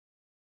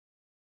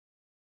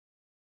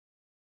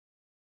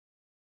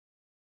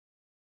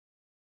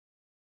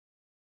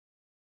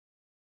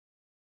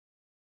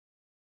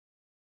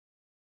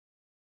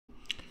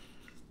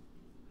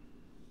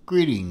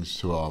Greetings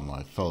to all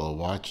my fellow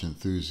watch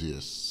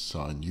enthusiasts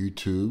on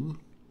YouTube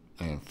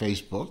and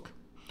Facebook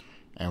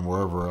and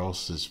wherever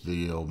else this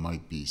video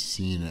might be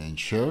seen and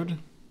shared.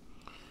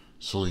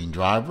 Celine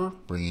Driver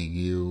bringing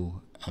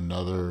you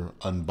another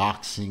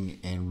unboxing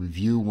and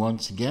review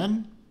once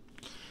again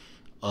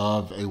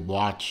of a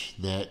watch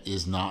that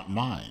is not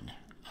mine.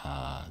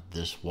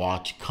 This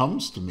watch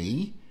comes to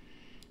me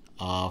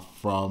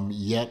from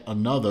yet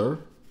another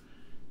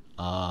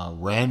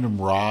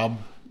Random Rob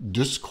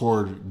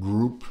Discord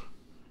group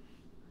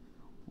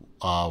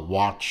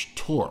watch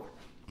tour.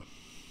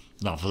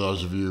 Now, for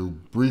those of you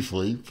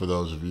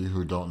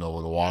who don't know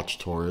what a watch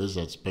tour is,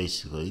 that's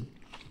basically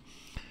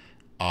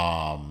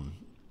a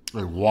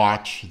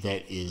watch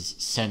that is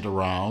sent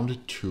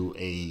around to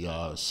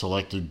a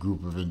selected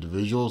group of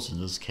individuals,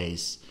 in this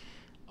case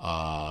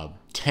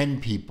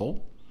 10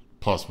 people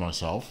plus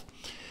myself,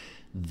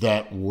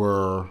 that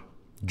were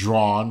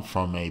drawn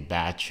from a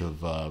batch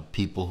of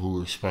people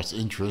who expressed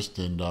interest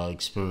in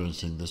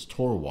experiencing this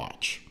tour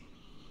watch.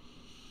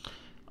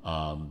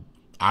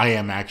 I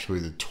am actually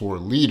the tour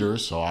leader,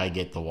 so I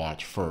get the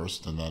watch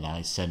first, and then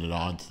I send it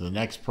on to the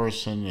next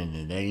person, and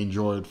then they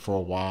enjoy it for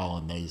a while,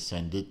 and they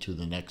send it to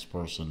the next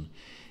person,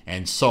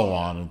 and so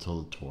on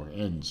until the tour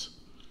ends.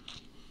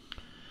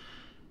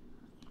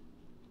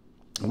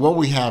 What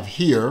we have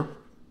here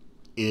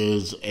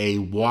is a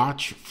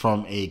watch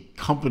from a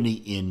company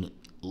in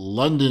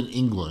London,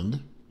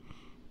 England,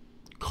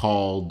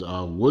 called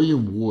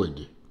William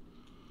Wood.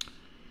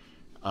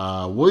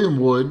 William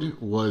Wood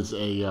was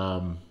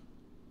a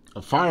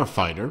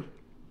firefighter.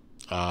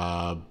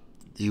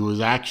 He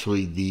was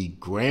actually the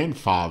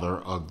grandfather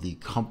of the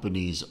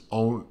company's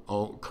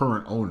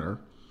current owner.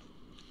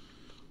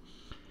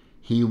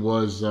 He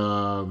was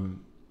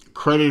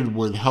credited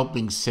with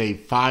helping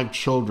save 5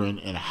 children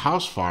in a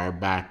house fire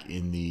back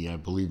in the, I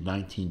believe,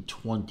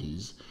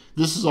 1920s.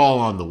 This is all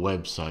on the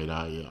website.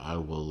 I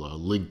will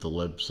link the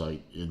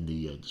website in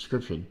the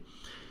description.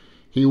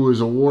 He was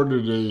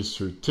awarded a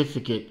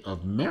certificate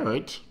of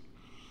merit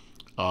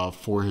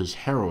for his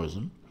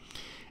heroism,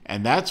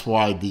 and that's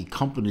why the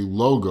company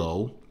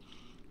logo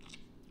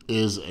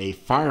is a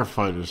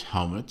firefighter's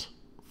helmet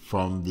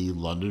from the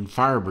London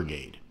Fire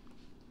Brigade.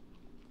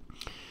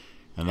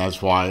 And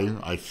that's why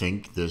I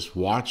think this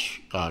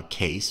watch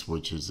case,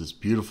 which is this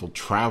beautiful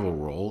travel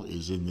roll,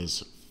 is in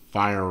this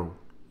fire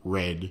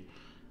red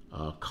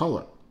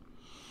color.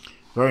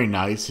 Very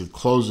nice. It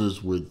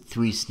closes with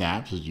 3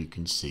 snaps, as you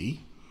can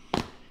see.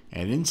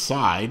 And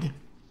inside,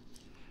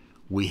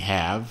 we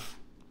have,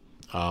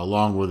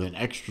 along with an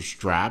extra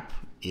strap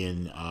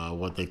in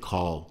what they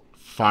call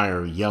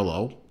fire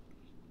yellow.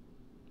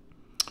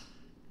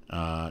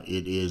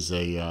 It is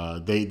a,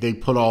 they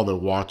put all the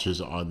watches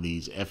on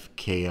these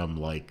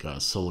FKM-like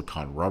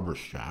silicone rubber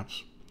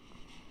straps,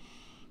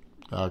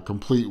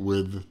 complete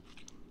with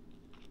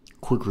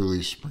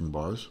quick-release spring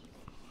bars.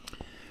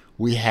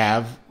 We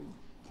have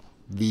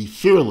the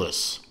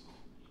Fearless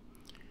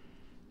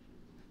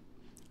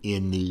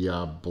in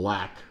the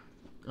black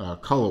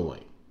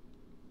colorway.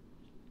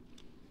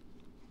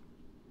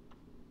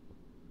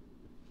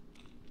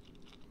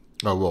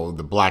 Oh, well,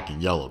 the black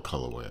and yellow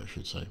colorway, I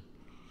should say.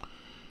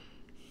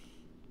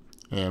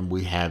 And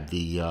we have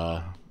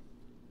the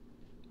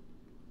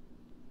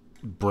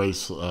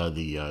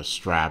the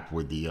strap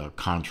with the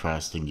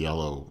contrasting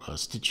yellow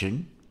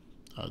stitching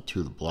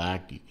to the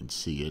black. You can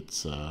see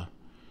it's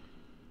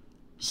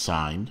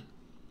signed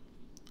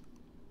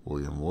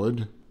William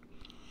Wood.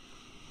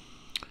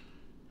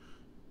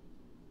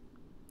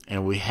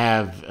 And we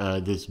have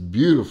this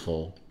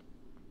beautiful,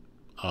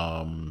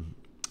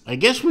 I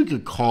guess we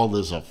could call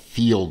this a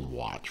field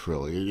watch,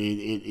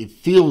 really. It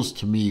feels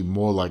to me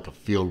more like a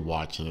field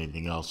watch than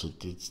anything else.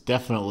 It's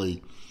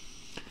definitely,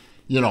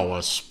 you know,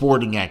 a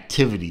sporting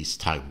activities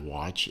type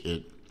watch.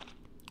 It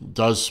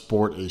does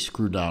sport a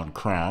screw-down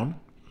crown.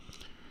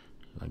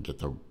 I get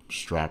the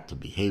strap to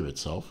behave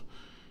itself.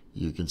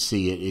 You can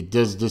see it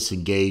does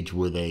disengage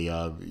with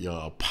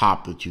a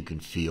pop that you can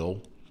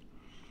feel.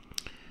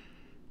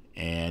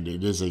 And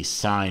it is a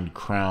signed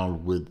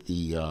crown with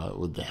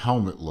the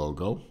helmet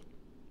logo.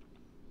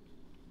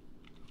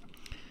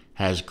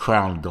 Has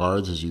crown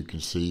guards, as you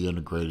can see,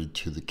 integrated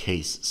to the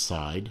case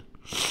side.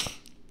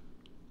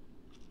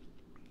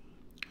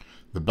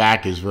 The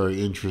back is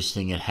very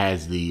interesting. It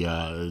has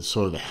the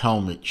sort of the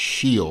helmet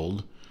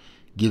shield,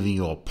 giving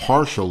you a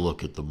partial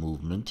look at the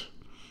movement,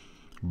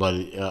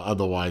 but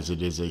otherwise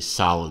it is a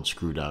solid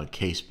screw-down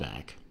case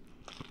back.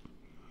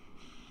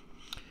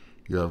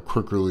 You have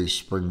quick-release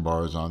spring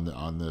bars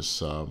on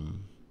this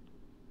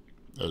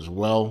as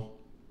well.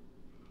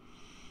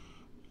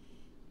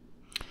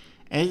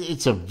 And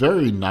it's a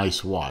very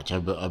nice watch.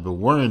 I've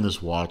been wearing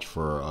this watch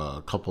for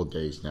a couple of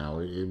days now.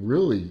 It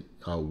really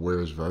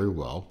wears very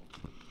well.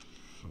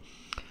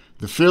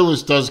 The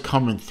Fearless does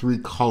come in 3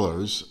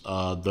 colors.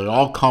 They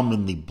all come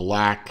in the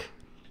black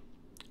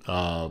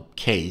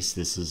case.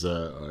 This is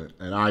an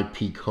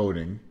IP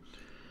coating.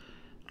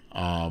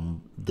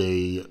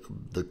 The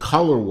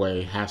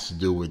colorway has to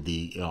do with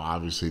the,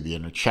 obviously the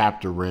inner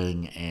chapter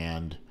ring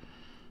and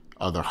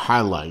other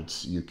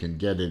highlights. You can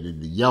get it in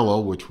the yellow,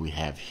 which we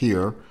have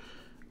here.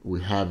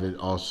 We have it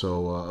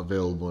also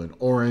available in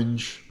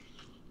orange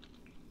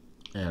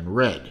and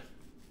red.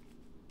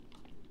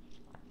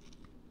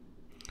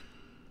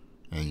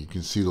 And you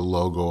can see the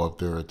logo up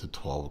there at the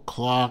 12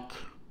 o'clock.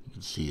 You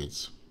can see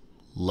it's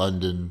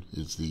London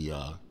is the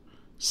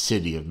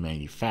city of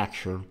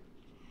manufacture.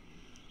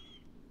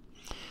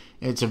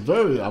 And it's a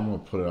very, I'm going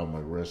to put it on my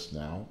wrist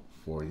now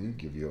for you,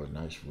 give you a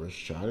nice wrist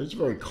shot. It's a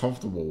very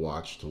comfortable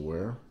watch to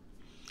wear.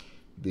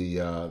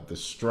 The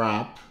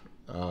strap,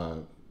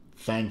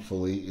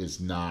 thankfully, is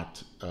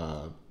not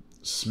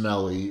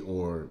smelly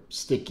or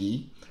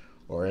sticky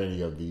or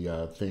any of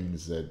the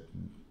things that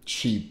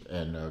cheap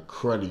and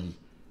cruddy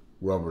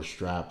rubber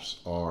straps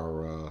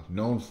are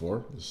known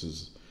for.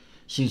 This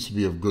seems to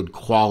be of good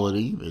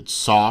quality. It's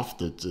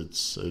soft.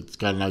 It's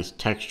got a nice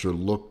texture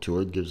look to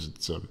it. Gives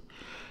it some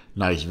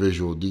nice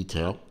visual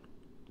detail,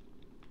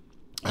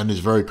 and is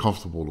very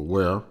comfortable to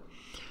wear.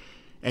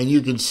 And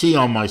you can see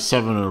on my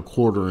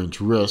 7¼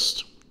 inch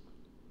wrist,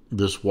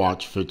 this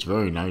watch fits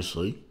very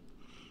nicely.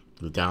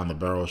 The down the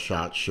barrel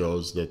shot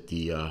shows that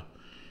the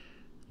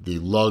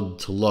lug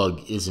to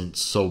lug isn't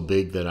so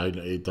big that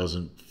it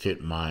doesn't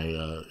fit my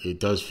it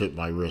does fit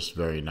my wrist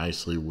very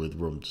nicely with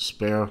room to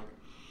spare.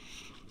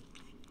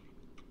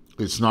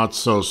 It's not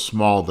so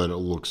small that it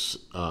looks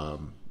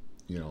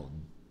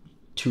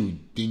too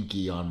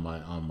dinky on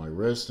my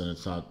wrist, and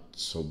it's not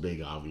so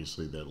big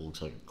obviously that it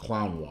looks like a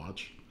clown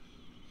watch.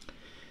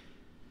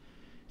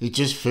 It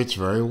just fits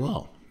very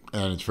well,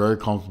 and it's very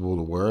comfortable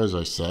to wear, as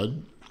I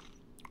said.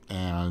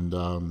 And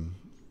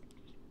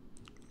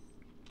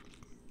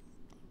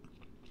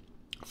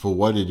for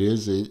what it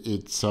is,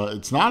 it's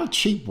not a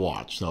cheap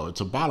watch though.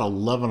 It's about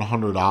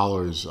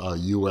 $1,100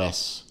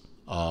 US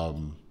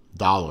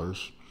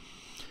dollars.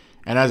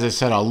 And as I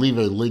said, I'll leave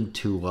a link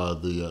to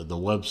the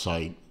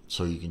website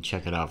so you can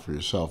check it out for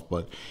yourself.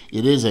 But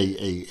it is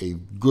a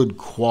good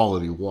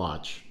quality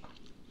watch,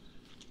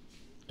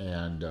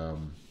 and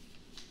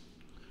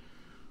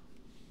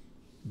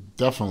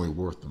definitely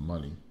worth the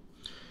money.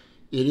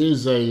 It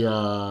is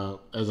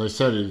as I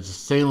said, it's a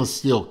stainless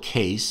steel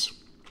case.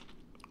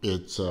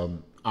 It's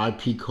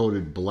IP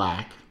coated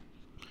black.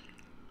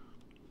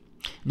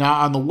 Now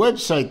on the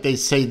website they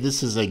say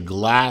this is a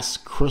glass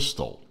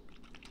crystal.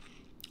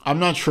 I'm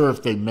not sure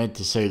if they meant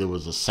to say there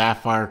was a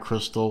sapphire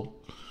crystal,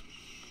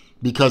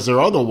 because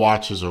their other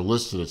watches are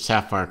listed as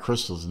sapphire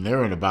crystals and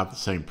they're in about the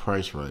same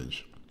price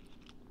range.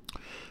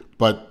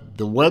 But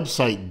the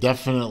website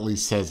definitely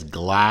says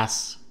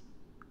glass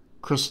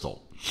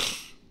crystal.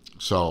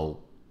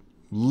 So,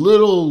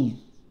 little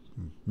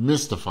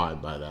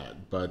mystified by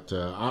that. But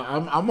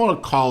I'm going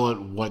to call it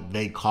what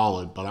they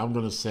call it, but I'm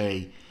going to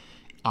say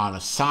on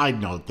a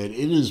side note that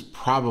it is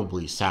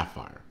probably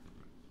sapphire.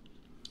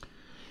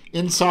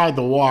 Inside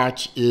the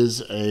watch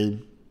is a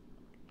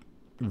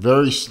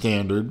very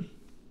standard,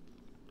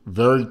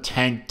 very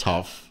tank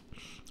tough,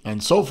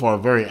 and so far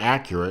very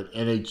accurate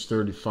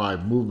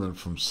NH35 movement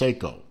from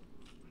Seiko.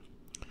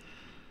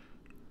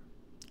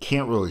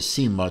 Can't really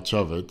see much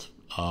of it.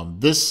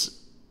 This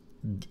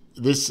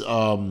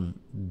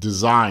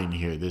design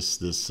here,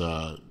 this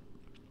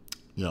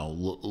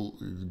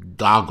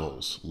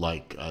goggles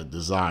like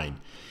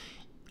design,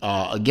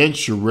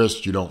 against your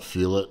wrist you don't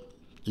feel it.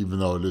 Even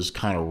though it is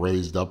kind of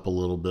raised up a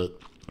little bit,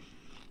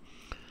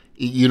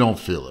 you don't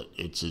feel it.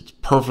 It's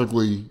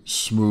perfectly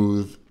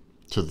smooth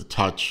to the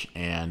touch,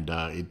 and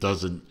it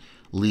doesn't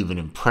leave an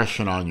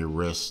impression on your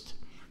wrist.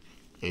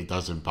 It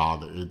doesn't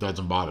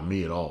bother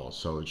me at all,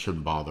 so it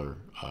shouldn't bother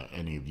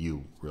any of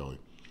you really.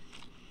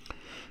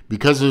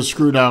 Because of the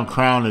screw down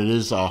crown, it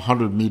is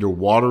 100-meter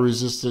water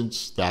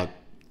resistance. That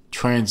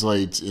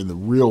translates in the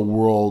real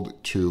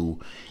world to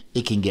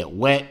it can get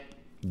wet.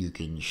 You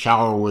can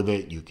shower with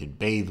it. You can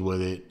bathe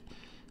with it.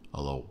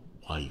 Although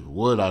why you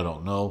would, I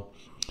don't know.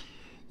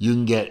 You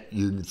can get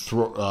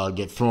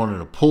thrown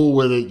in a pool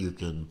with it. You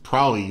can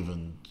probably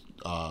even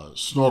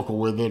snorkel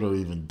with it, or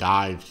even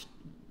dive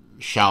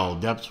shallow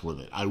depths with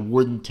it. I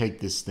wouldn't take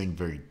this thing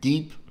very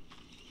deep.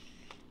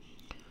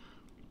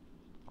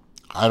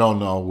 I don't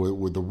know.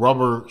 With the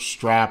rubber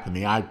strap and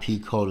the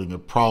IP coating,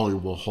 it probably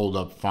will hold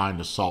up fine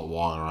to salt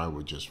water. I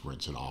would just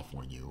rinse it off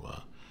when you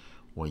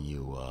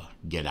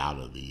get out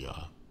of the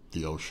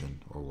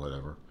ocean or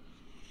whatever.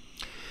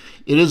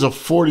 It is a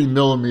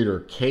 40-millimeter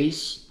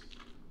case.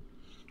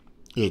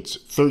 It's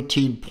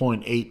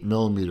 13.8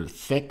 millimeter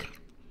thick,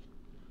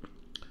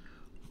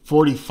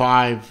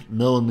 45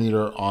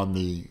 millimeter on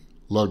the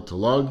lug to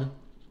lug,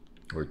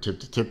 or tip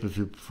to tip if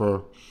you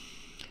prefer,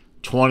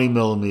 20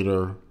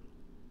 millimeter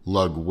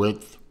lug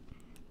width.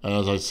 And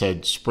as I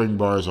said, spring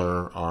bars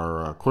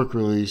are quick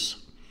release.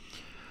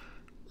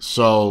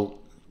 So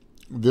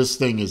this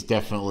thing is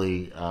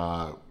definitely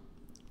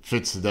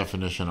fits the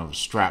definition of a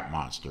strap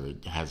monster.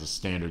 It has a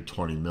standard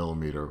 20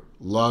 millimeter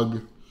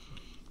lug.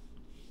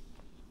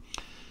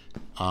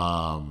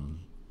 And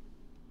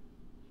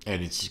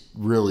it's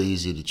really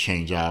easy to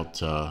change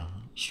out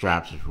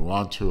straps if you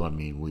want to. I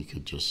mean, we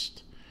could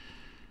just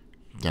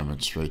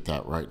demonstrate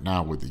that right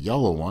now with the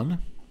yellow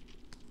one.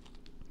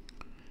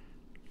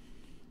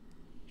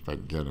 If I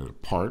can get it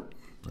apart.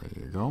 There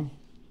you go.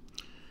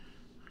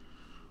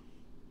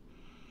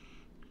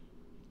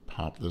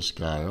 Pop this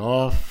guy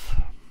off.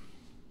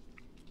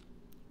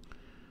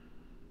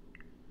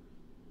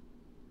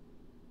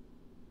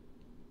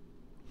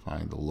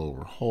 Find the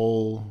lower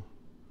hole.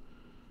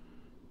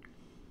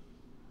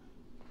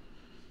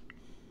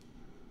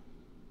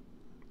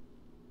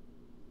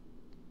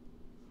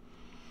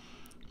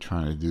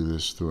 Trying to do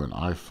this through an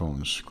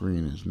iPhone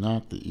screen is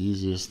not the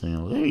easiest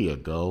thing. There you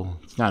go.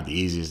 It's not the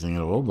easiest thing in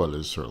the world, but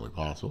it's certainly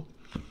possible.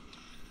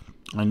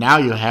 And now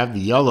you have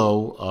the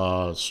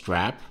yellow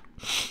strap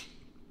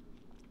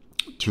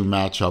to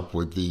match up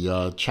with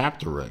the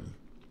chapter ring,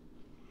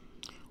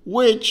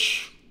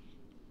 which,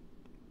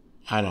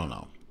 I don't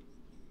know.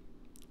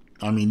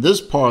 I mean,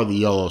 this part of the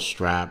yellow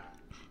strap,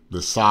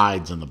 the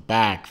sides and the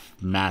back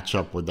match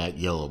up with that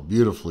yellow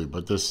beautifully,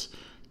 but this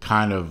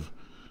kind of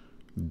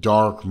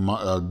dark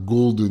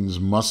Goulden's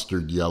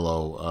mustard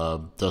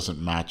yellow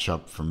doesn't match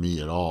up for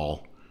me at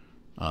all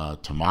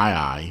to my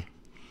eye,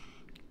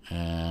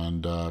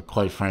 and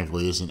quite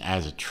frankly isn't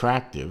as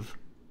attractive.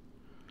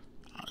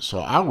 So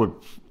I would,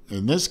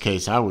 in this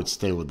case, I would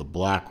stay with the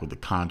black with the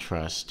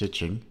contrast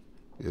stitching.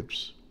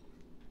 Oops.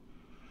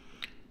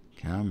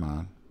 Come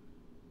on.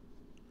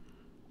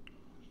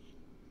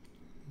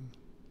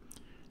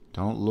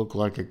 Don't look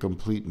like a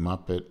complete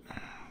Muppet.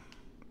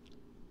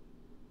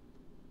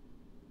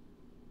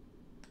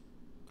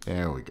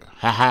 There we go.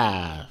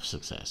 Ha-ha!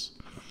 Success.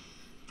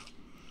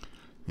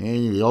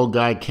 And the old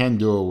guy can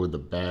do it with the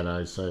bad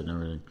eyesight and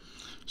everything.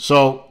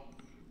 So,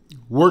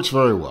 works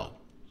very well.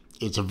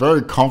 It's a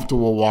very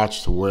comfortable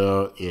watch to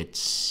wear.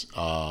 It's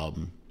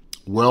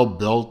well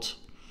built.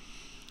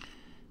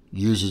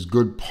 Uses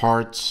good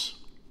parts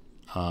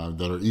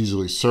that are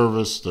easily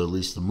serviced. At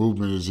least the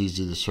movement is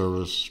easy to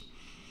service.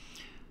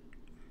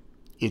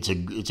 It's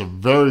a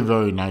very,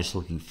 very nice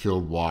looking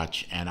field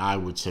watch, and I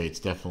would say it's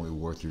definitely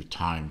worth your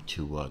time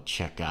to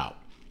check out.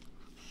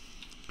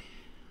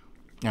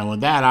 And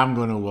with that, I'm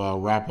going to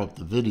wrap up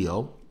the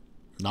video.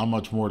 Not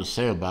much more to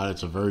say about it.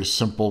 It's a very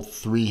simple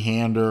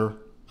three-hander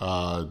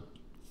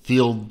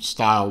field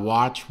style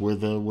watch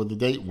with a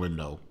date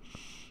window.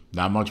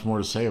 Not much more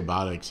to say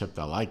about it except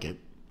I like it.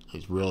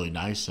 It's really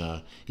nice.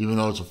 Even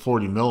though it's a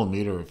 40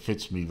 millimeter, it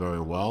fits me very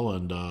well,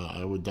 and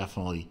I would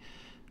definitely,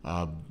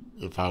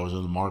 if I was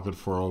in the market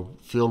for a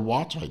field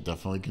watch, I'd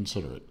definitely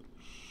consider it.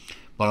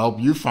 But I hope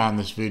you found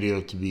this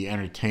video to be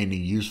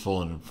entertaining,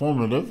 useful, and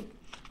informative.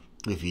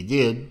 If you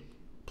did,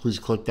 please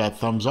click that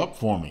thumbs up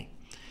for me.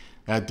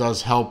 That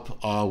does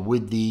help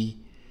with the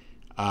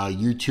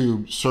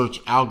YouTube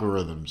search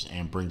algorithms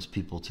and brings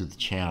people to the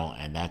channel,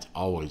 and that's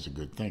always a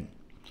good thing.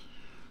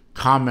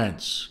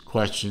 Comments,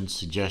 questions,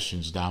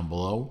 suggestions down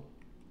below.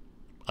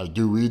 I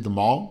do read them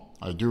all.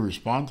 I do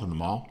respond to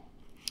them all.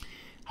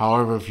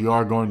 However, if you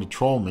are going to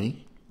troll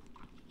me,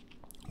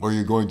 or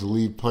you're going to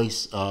leave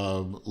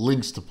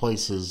links to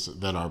places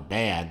that are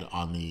bad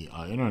on the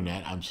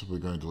internet, I'm simply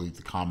going to delete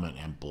the comment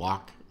and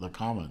block the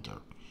commenter.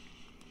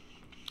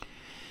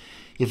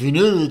 If you're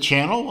new to the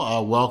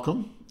channel,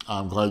 welcome.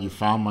 I'm glad you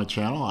found my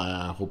channel.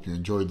 I hope you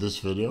enjoyed this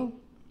video.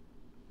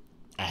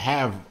 I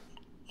have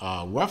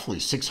roughly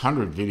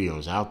 600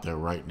 videos out there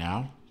right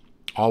now,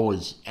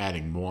 always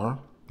adding more,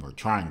 or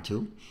trying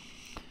to.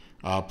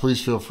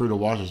 Please feel free to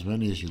watch as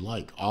many as you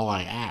like. All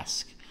I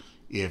ask,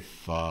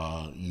 if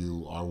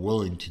you are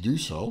willing to do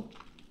so,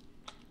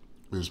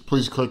 is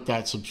please click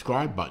that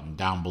subscribe button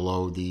down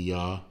below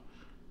the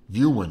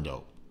view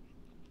window.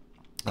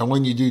 And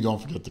when you do,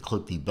 don't forget to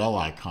click the bell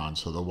icon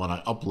so that when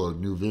I upload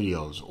new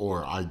videos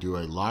or I do a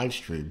live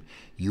stream,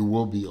 you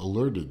will be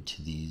alerted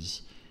to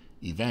these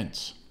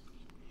events.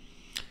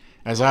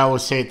 As I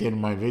always say at the end of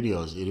my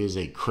videos, it is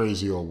a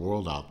crazy old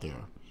world out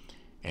there.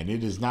 And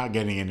it is not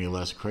getting any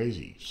less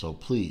crazy. So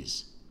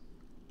please,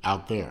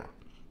 out there,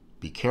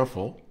 be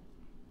careful,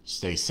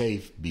 stay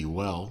safe, be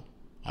well.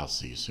 I'll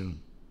see you soon.